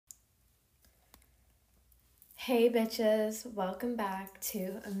Hey bitches, welcome back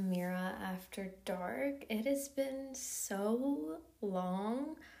to Amira After Dark. It has been so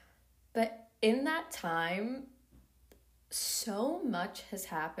long, but in that time, so much has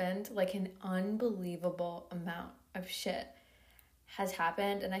happened. Like an unbelievable amount of shit has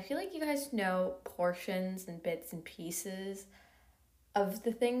happened, and I feel like you guys know portions and bits and pieces of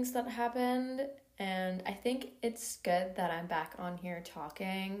the things that happened, and I think it's good that I'm back on here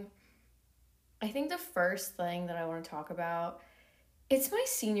talking. I think the first thing that I want to talk about, it's my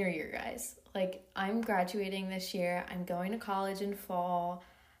senior year, guys. Like, I'm graduating this year. I'm going to college in fall.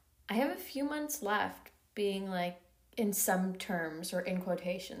 I have a few months left being, like, in some terms or in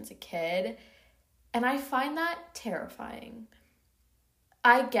quotations, a kid. And I find that terrifying.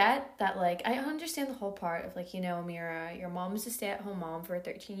 I get that, like, I understand the whole part of, like, Amira, your mom is a stay-at-home mom for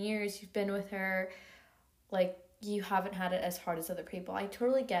 13 years. You've been with her. Like, you haven't had it as hard as other people. I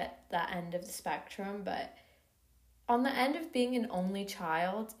totally get that end of the spectrum, but on the end of being an only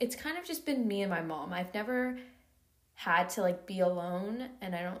child, it's kind of just been me and my mom. I've never had to like be alone,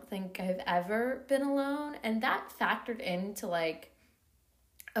 and I don't think I've ever been alone, and that factored into like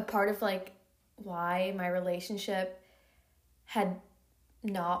a part of like why my relationship had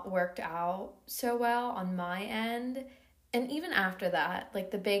not worked out so well on my end. And even after that,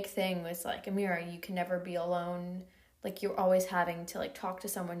 like the big thing was like, Amira, you can never be alone. Like you're always having to like talk to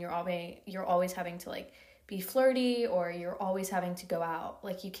someone. You're always having to like be flirty, or you're always having to go out.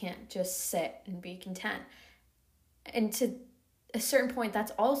 Like you can't just sit and be content. And to a certain point,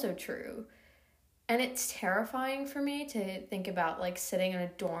 that's also true. And it's terrifying for me to think about like sitting in a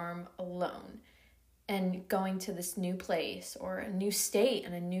dorm alone and going to this new place or a new state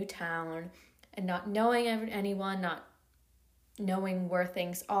and a new town and not knowing anyone, not knowing where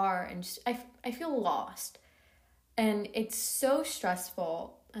things are, and just I feel lost. And it's so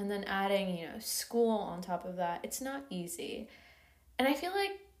stressful, and then adding, school on top of that, it's not easy. And I feel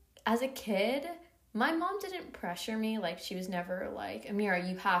like as a kid, my mom didn't pressure me. Like she was never like, Amira,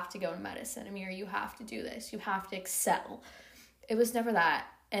 you have to go to medicine. Amira, you have to do this. You have to excel. It was never that.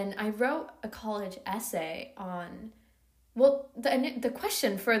 And I wrote a college essay on, well, the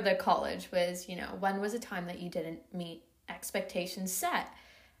question for the college was, when was a time that you didn't meet expectations set?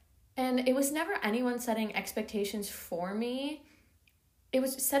 And it was never anyone setting expectations for me. It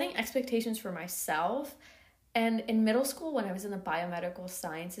was setting expectations for myself. And in middle school, when I was in the Biomedical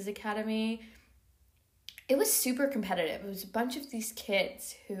Sciences Academy, it was super competitive. It was a bunch of these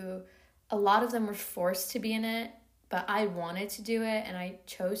kids who, a lot of them were forced to be in it, but I wanted to do it and I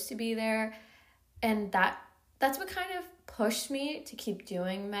chose to be there. And that's what kind of pushed me to keep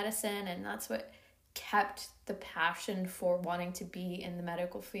doing medicine, and that's what kept the passion for wanting to be in the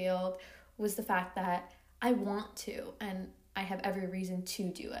medical field, was the fact that I want to, and I have every reason to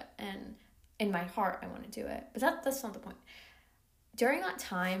do it, and in my heart I want to do it. But that's not the point. During that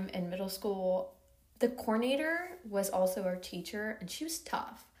time in middle school, the coordinator was also our teacher, and she was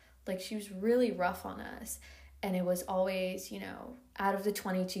tough. Like she was really rough on us, and it was always, out of the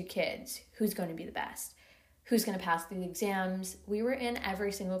 22 kids, who's going to be the best? Who's going to pass through the exams? We were in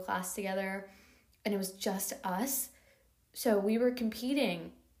every single class together, and it was just us. So we were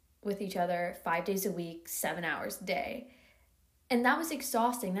competing with each other 5 days a week, 7 hours a day. And that was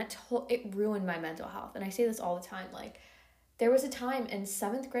exhausting. It ruined my mental health. And I say this all the time. Like, there was a time in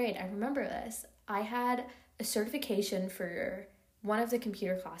 7th grade, I remember this, I had a certification for one of the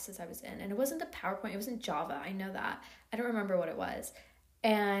computer classes I was in. And it wasn't the PowerPoint, it wasn't Java, I know that. I don't remember what it was.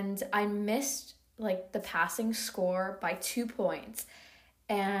 And I missed, like, the passing score by 2 points.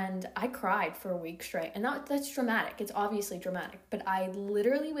 And I cried for a week straight. And that's dramatic. It's obviously dramatic. But I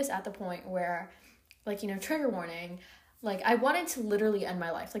literally was at the point where, like, trigger warning, like, I wanted to literally end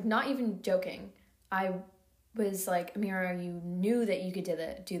my life. Like, not even joking. I was like, Amira, you knew that you could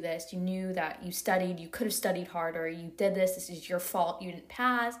do this. You knew that you studied. You could have studied harder. You did this. This is your fault. You didn't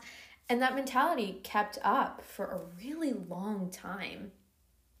pass. And that mentality kept up for a really long time.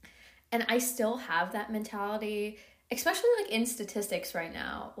 And I still have that mentality, especially like in statistics right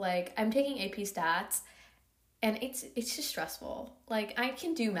now. Like I'm taking AP stats, and it's just stressful. Like I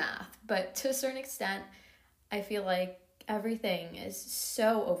can do math, but to a certain extent, I feel like everything is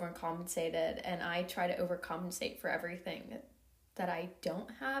so overcompensated, and I try to overcompensate for everything that I don't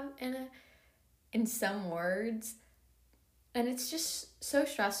have in some words. And it's just so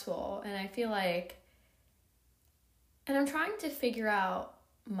stressful, and I feel like, and I'm trying to figure out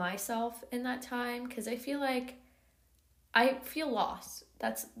myself in that time, because I feel like I feel lost.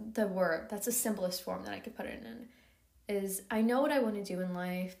 That's the word. That's the simplest form that I could put it in. Is I know what I want to do in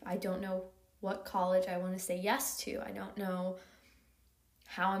life. I don't know what college I want to say yes to. I don't know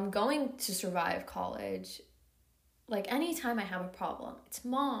how I'm going to survive college. like, anytime I have a problem, it's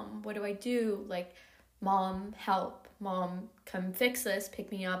mom, what do I do? Like, mom, help. Mom, come fix this,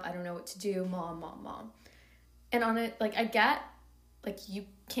 pick me up. I don't know what to do. Mom. And on it, like, I get, like, you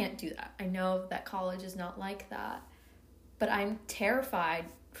can't do that. I know that college is not like that. But I'm terrified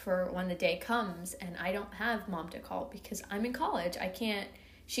for when the day comes and I don't have mom to call because I'm in college.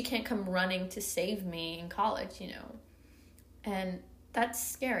 She can't come running to save me in college, you know. And that's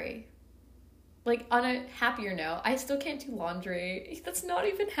scary. Like, on a happier note, I still can't do laundry. That's not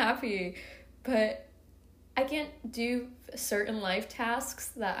even happy. But I can't do certain life tasks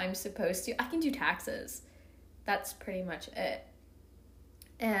that I'm supposed to. I can do taxes. That's pretty much it.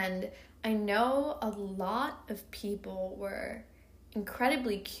 And I know a lot of people were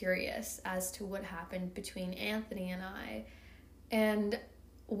incredibly curious as to what happened between Anthony and I. And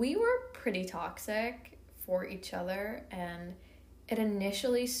we were pretty toxic for each other, and it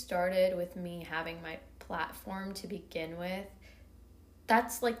initially started with me having my platform to begin with.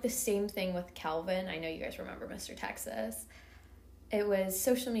 That's like the same thing with Calvin. I know you guys remember Mr. Texas. It was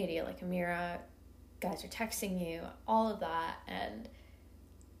social media, like, Amira, guys are texting you, all of that. And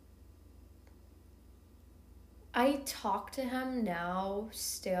I talk to him now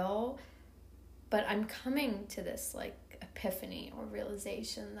still, but I'm coming to this, like, epiphany or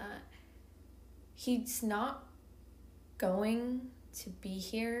realization that he's not going to be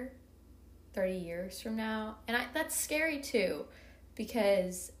here 30 years from now. And that's scary too,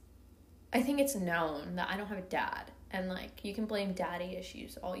 because I think it's known that I don't have a dad. And, like, you can blame daddy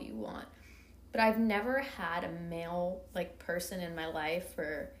issues all you want. But I've never had a male, like, person in my life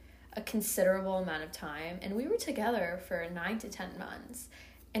for a considerable amount of time. And we were together for 9 to 10 months.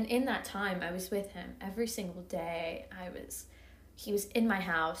 And in that time, I was with him every single day. He was in my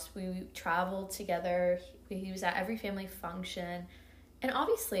house. We traveled together. He was at every family function. And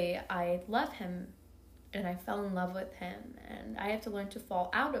obviously, I love him and I fell in love with him. And I have to learn to fall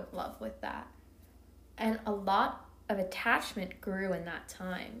out of love with that. And a lot of attachment grew in that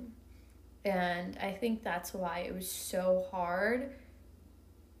time. And I think that's why it was so hard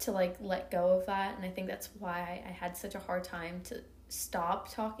to, like, let go of that. And I think that's why I had such a hard time to stop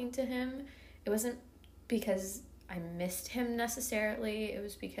talking to him. It wasn't because I missed him necessarily. It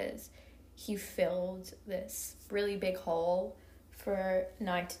was because he filled this really big hole for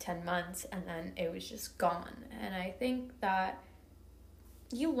 9 to 10 months and then it was just gone. And I think that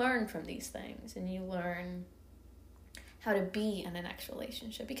you learn from these things and you learn how to be in the next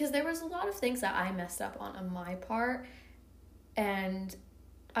relationship, because there was a lot of things that I messed up on my part, and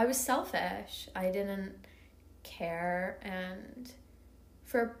I was selfish. I didn't care, and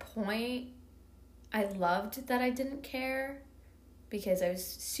for a point, I loved that I didn't care because I was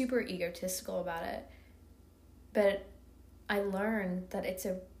super egotistical about it. But I learned that it's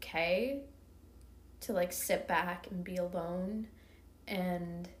okay to, like, sit back and be alone,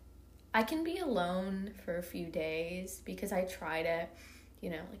 and I can be alone for a few days because I tried it, you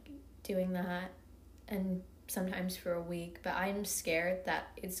know, like, doing that, and sometimes for a week, but I'm scared that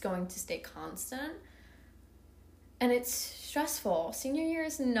it's going to stay constant. And it's stressful. Senior year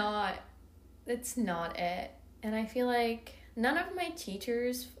is it's not it. And I feel like none of my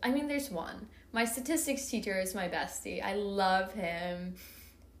teachers, I mean, there's one. My statistics teacher is my bestie. I love him.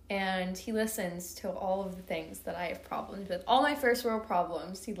 And he listens to all of the things that I have problems with. All my first world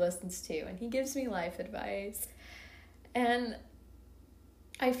problems he listens to. And he gives me life advice. And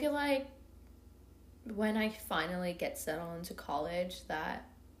I feel like when I finally get settled into college that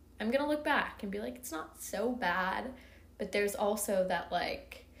I'm going to look back and be like, it's not so bad. But there's also that,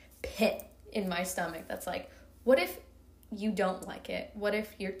 like, pit in my stomach that's like, what if you don't like it? What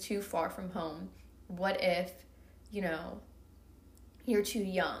if you're too far from home? What if, you know, you're too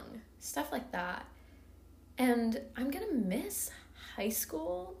young? Stuff like that. And I'm going to miss high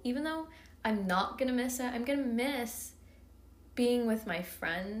school. Even though I'm not going to miss it, I'm going to miss being with my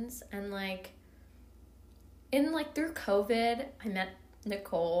friends. And, like, through COVID, I met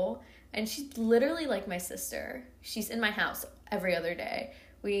Nicole, and she's literally like my sister. She's in my house every other day.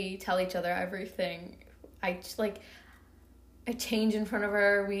 We tell each other everything. I change in front of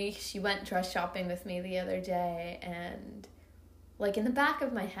her. She went dress shopping with me the other day, and, like, in the back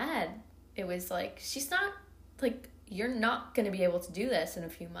of my head, it was like, she's not, like, you're not going to be able to do this in a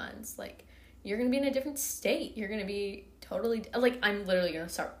few months. Like, you're going to be in a different state. You're going to be totally, like, I'm literally going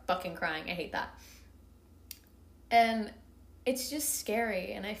to start fucking crying. I hate that. And it's just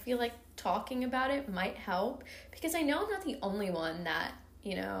scary, and I feel like talking about it might help, because I know I'm not the only one that,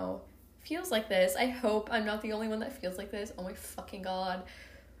 you know, feels like this. I hope I'm not the only one that feels like this. Oh my fucking God.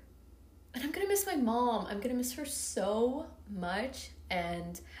 And I'm gonna miss my mom. I'm gonna miss her so much,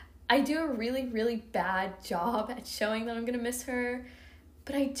 and I do a really, really bad job at showing that I'm going to miss her.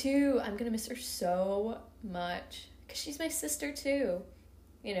 But I do. I'm going to miss her so much. Because she's my sister too.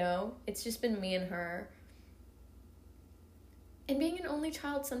 You know? It's just been me and her. And being an only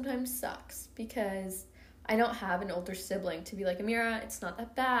child sometimes sucks. Because I don't have an older sibling to be like, Amira, it's not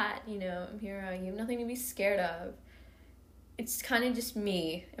that bad. You know, Amira, you have nothing to be scared of. It's kind of just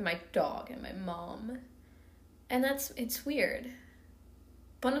me and my dog and my mom. And it's weird.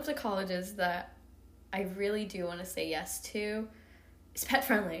 One of the colleges that I really do want to say yes to is pet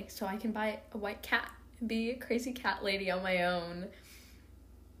friendly, so I can buy a white cat and be a crazy cat lady on my own.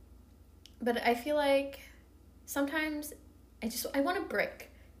 But I feel like sometimes I want a break.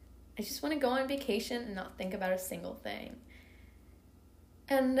 I just want to go on vacation and not think about a single thing.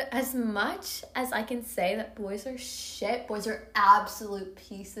 And as much as I can say that boys are shit, boys are absolute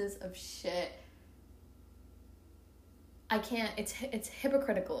pieces of shit, I can't, it's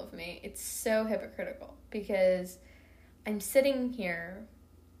hypocritical of me. It's so hypocritical because I'm sitting here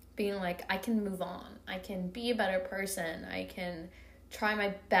being like, I can move on. I can be a better person. I can try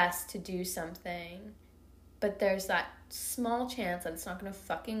my best to do something. But there's that small chance that it's not going to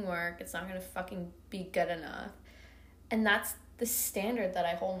fucking work. It's not going to fucking be good enough. And that's the standard that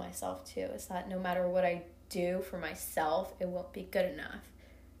I hold myself to, is that no matter what I do for myself, it won't be good enough.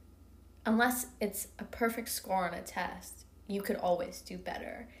 Unless it's a perfect score on a test, you could always do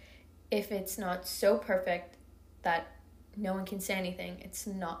better. If it's not so perfect that no one can say anything, it's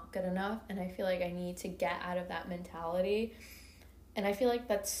not good enough. And I feel like I need to get out of that mentality. And I feel like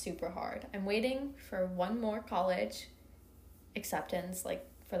that's super hard. I'm waiting for one more college acceptance, like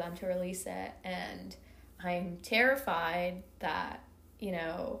for them to release it. And I'm terrified that, you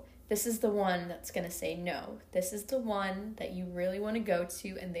know, this is the one that's going to say no. This is the one that you really want to go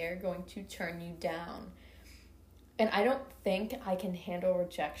to, and they're going to turn you down. And I don't think I can handle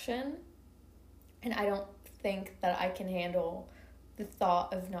rejection. And I don't think that I can handle the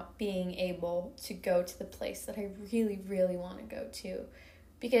thought of not being able to go to the place that I really, really want to go to.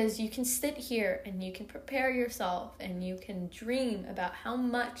 Because you can sit here and you can prepare yourself and you can dream about how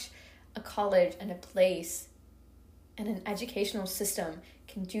much a college and a place and an educational system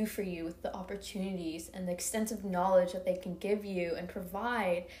can do for you with the opportunities and the extensive knowledge that they can give you and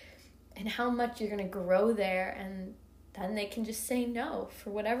provide, and how much you're going to grow there. And then they can just say no for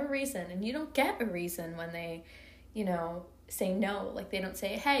whatever reason, and you don't get a reason when they, you know, say no. Like, they don't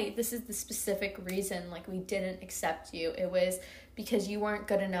say, hey, this is the specific reason, like, we didn't accept you. It was because you weren't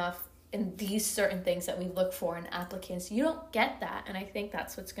good enough in these certain things that we look for in applicants. You don't get that. And I think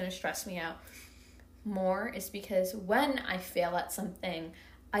that's what's going to stress me out more, is because when I fail at something,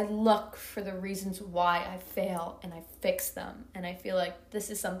 I look for the reasons why I fail and I fix them. And I feel like this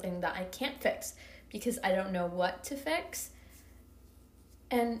is something that I can't fix because I don't know what to fix.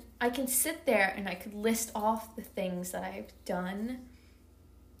 And I can sit there and I could list off the things that I've done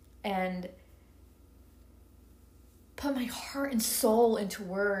and put my heart and soul into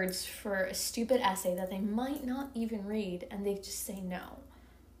words for a stupid essay that they might not even read, and they just say no.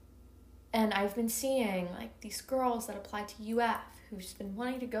 And I've been seeing, like, these girls that apply to UF who's been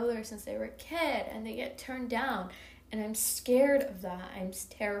wanting to go there since they were a kid, and they get turned down. And I'm scared of that. I'm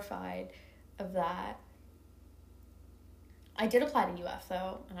terrified of that. I did apply to UF,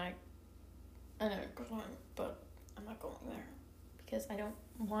 though, and I ended up going, but I'm not going there because I don't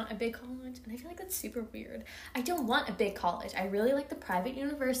want a big college, and I feel like that's super weird. I don't want a big college. I really like the private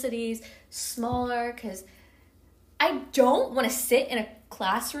universities, smaller, because I don't want to sit in a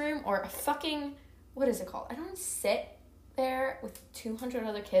classroom or a fucking, what is it called? I don't want to sit there with 200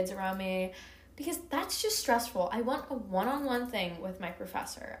 other kids around me, because that's just stressful. I want a one-on-one thing with my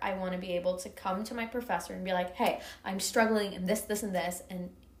professor. I want to be able to come to my professor and be like, hey, I'm struggling in this, and this, and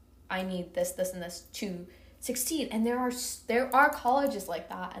I need this, and this to succeed. And there are colleges like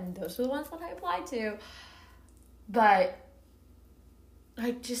that, and those are the ones that I applied to. But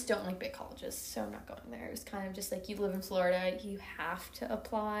I just don't like big colleges, so I'm not going there. It was kind of just like, you live in Florida, you have to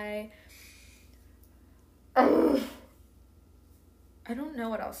apply. I don't know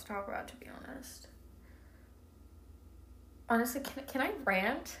what else to talk about, to be honest. Honestly, can I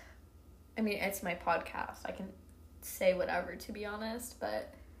rant? I mean, it's my podcast. I can say whatever, to be honest,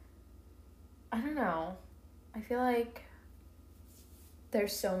 but I don't know. I feel like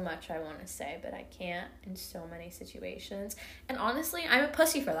there's so much I want to say, but I can't in so many situations. And honestly, I'm a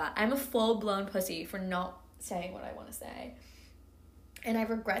pussy for that. I'm a full-blown pussy for not saying what I want to say. And I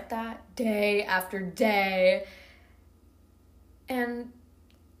regret that day after day. And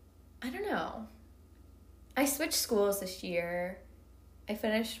I don't know. I switched schools this year, I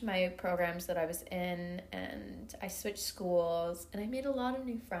finished my programs that I was in, and I switched schools, and I made a lot of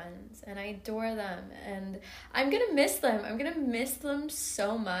new friends, and I adore them, and I'm gonna miss them. I'm gonna miss them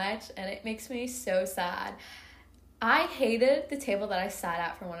so much, and it makes me so sad. I hated the table that I sat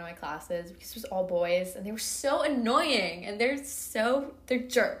at for one of my classes because it was all boys, and they were so annoying, and they're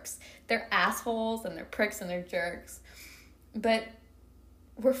jerks. They're assholes, and they're pricks, and they're jerks. But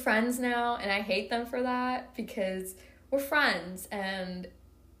we're friends now, and I hate them for that because we're friends, and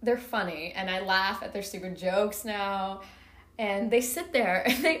they're funny, and I laugh at their stupid jokes now, and they sit there,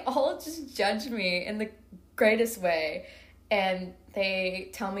 and they all just judge me in the greatest way, and they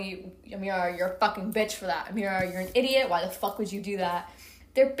tell me, Amira, you're a fucking bitch for that. Amira, you're an idiot. Why the fuck would you do that?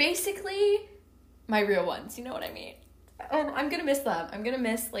 They're basically my real ones. You know what I mean? And I'm going to miss them. I'm going to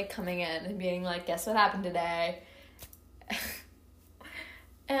miss, like, coming in and being like, guess what happened today?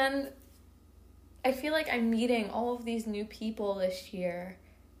 And I feel like I'm meeting all of these new people this year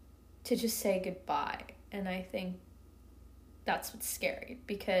to just say goodbye. And I think that's what's scary,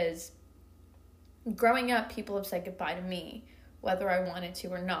 because growing up, people have said goodbye to me, whether I wanted to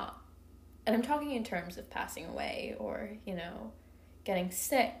or not. And I'm talking in terms of passing away or, getting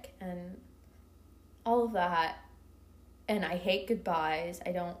sick and all of that. And I hate goodbyes.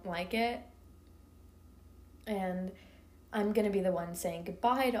 I don't like it. And I'm going to be the one saying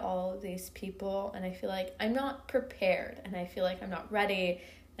goodbye to all of these people. And I feel like I'm not prepared. And I feel like I'm not ready.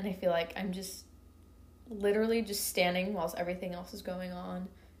 And I feel like I'm just literally just standing whilst everything else is going on.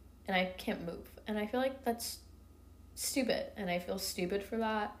 And I can't move. And I feel like that's stupid, and I feel stupid for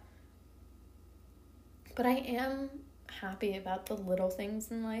that. But I am happy about the little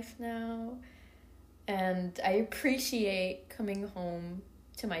things in life now, and I appreciate coming home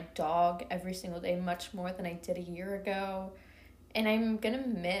to my dog every single day much more than I did a year ago. And I'm gonna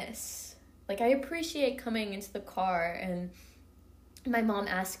miss, I appreciate coming into the car and my mom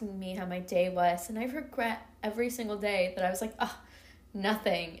asking me how my day was, and I regret every single day that I was like,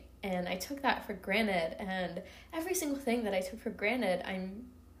 nothing. And I took that for granted, and every single thing that I took for granted, I'm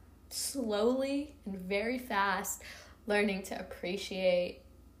slowly and very fast learning to appreciate.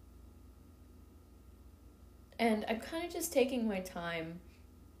 And I'm kind of just taking my time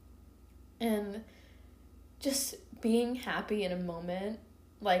and just being happy in a moment.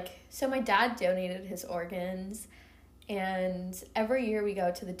 So my dad donated his organs, and every year we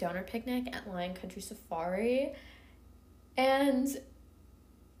go to the donor picnic at Lion Country Safari, and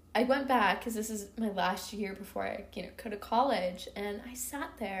I went back because this is my last year before I, go to college, and I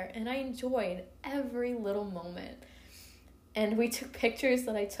sat there and I enjoyed every little moment. And we took pictures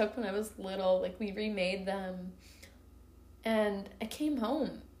that I took when I was little, we remade them, and I came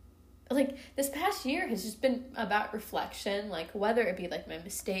home. This past year has just been about reflection, whether it be my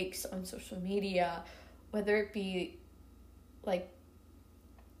mistakes on social media, whether it be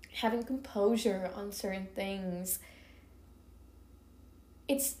having composure on certain things.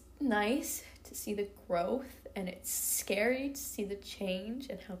 It's nice to see the growth, and it's scary to see the change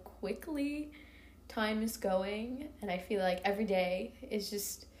and how quickly time is going. And I feel like every day is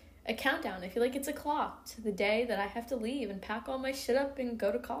just a countdown. I feel like it's a clock to the day that I have to leave and pack all my shit up and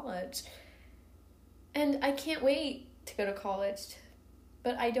go to college. And I can't wait to go to college,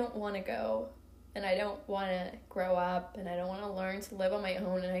 but I don't want to go, and I don't want to grow up, and I don't want to learn to live on my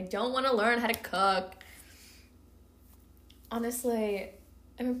own, and I don't want to learn how to cook. Honestly,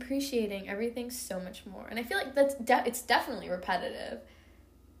 I'm appreciating everything so much more. And I feel like it's definitely repetitive.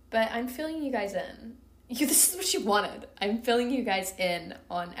 But I'm filling you guys in. This is what you wanted. I'm filling you guys in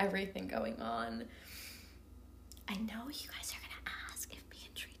on everything going on. I know you guys are going to ask if me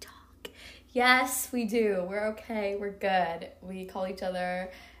and Tree talk. Yes, we do. We're okay. We're good. We call each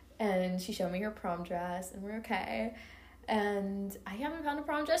other, and she showed me her prom dress, and we're okay. And I haven't found a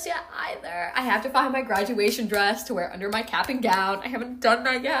prom dress yet either. I have to find my graduation dress to wear under my cap and gown. I haven't done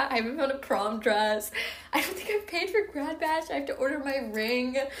that yet. I haven't found a prom dress. I don't think I've paid for grad badge. I have to order my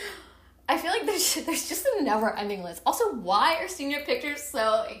ring. I feel like there's just a never-ending list. Also, why are senior pictures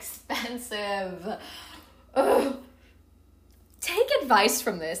so expensive? Ugh. Take advice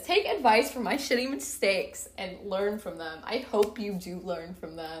from this. Take advice from my shitty mistakes and learn from them. I hope you do learn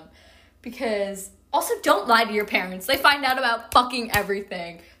from them. Because... also, don't lie to your parents. They find out about fucking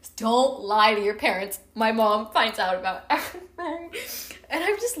everything. Don't lie to your parents. My mom finds out about everything. And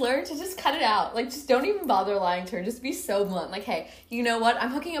I've just learned to just cut it out. Just don't even bother lying to her. Just be so blunt. Hey, you know what? I'm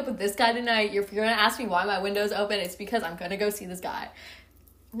hooking up with this guy tonight. If you're going to ask me why my window's open, it's because I'm going to go see this guy.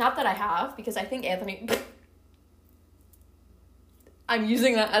 Not that I have, because I think Anthony... I'm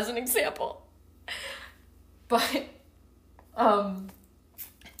using that as an example. But,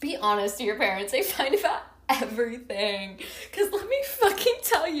 be honest to your parents. They find everything. Because let me fucking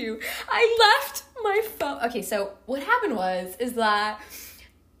tell you, I left my phone. Okay, so what happened is that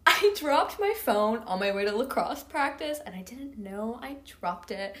I dropped my phone on my way to lacrosse practice, and I didn't know I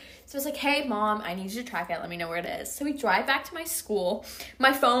dropped it. So I was like, hey, Mom, I need you to track it. Let me know where it is. So we drive back to my school.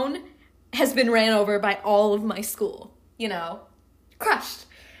 My phone has been ran over by all of my school, crushed.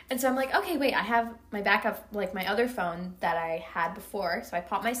 And so I'm like, okay, wait, I have my backup, like my other phone that I had before. So I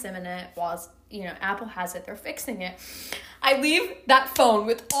pop my SIM in it while, Apple has it. They're fixing it. I leave that phone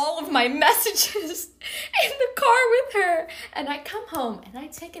with all of my messages in the car with her. And I come home and I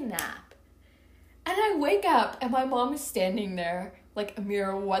take a nap. And I wake up and my mom is standing there like,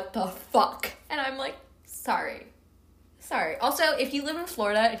 Amira, what the fuck? And I'm like, sorry. Also, if you live in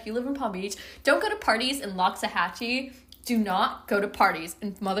Florida, if you live in Palm Beach, don't go to parties in Loxahatchee. Do not go to parties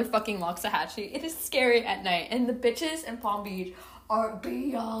in motherfucking Loxahatchee. It is scary at night. And the bitches in Palm Beach are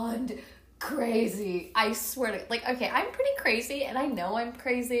beyond crazy. I swear to, okay, I'm pretty crazy, and I know I'm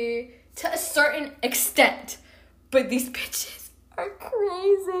crazy to a certain extent. But these bitches are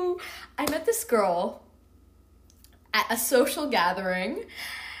crazy. I met this girl at a social gathering,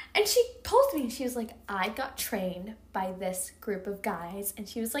 and she told me, she was like, I got trained by this group of guys. And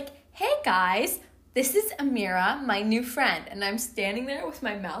she was like, hey guys, this is Amira, my new friend. And I'm standing there with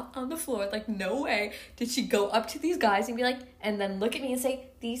my mouth on the floor, like, no way did she go up to these guys and be like, and then look at me and say,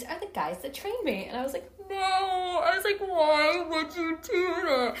 these are the guys that trained me. And I was like, no. I was like, why would you do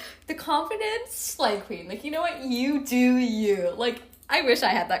that? The confidence, slay queen. Like, you know what? You do you. Like, I wish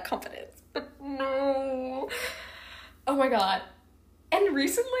I had that confidence, but no. Oh my God. And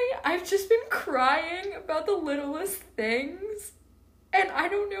recently, I've just been crying about the littlest things. And I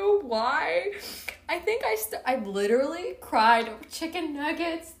don't know why. I think I literally cried over chicken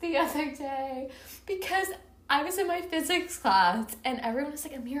nuggets the other day because I was in my physics class and everyone was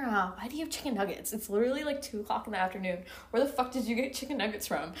like, Amira, why do you have chicken nuggets? It's literally like 2:00 in the afternoon. Where the fuck did you get chicken nuggets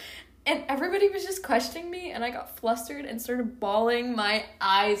from? And everybody was just questioning me, and I got flustered and started bawling my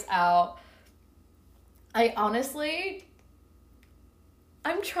eyes out. I'm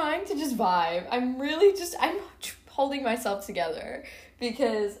trying to just vibe. I'm holding myself together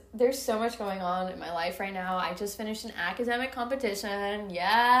because there's so much going on in my life right now. I just finished an academic competition.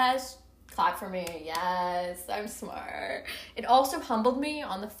 Yes, clap for me. Yes, I'm smart. It also humbled me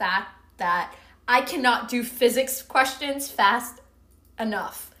on the fact that I cannot do physics questions fast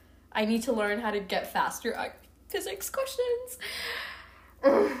enough. I need to learn how to get faster at physics questions.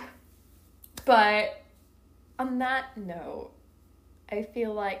 But on that note, I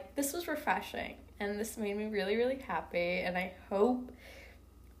feel like this was refreshing and this made me really, really happy, and I hope,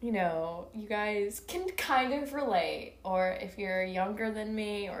 you guys can kind of relate, or if you're younger than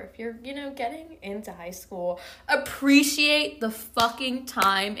me, or if you're, getting into high school, appreciate the fucking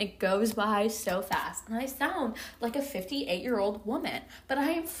time. It goes by so fast, and I sound like a 58-year-old woman, but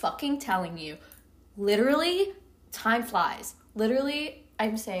I am fucking telling you, literally, time flies. Literally,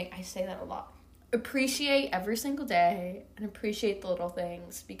 I say that a lot. Appreciate every single day and appreciate the little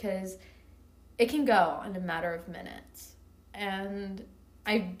things because it can go in a matter of minutes. And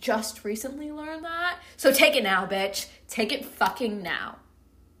I just recently learned that. So take it now, bitch. Take it fucking now.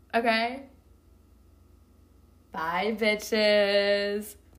 Okay? Bye, bitches.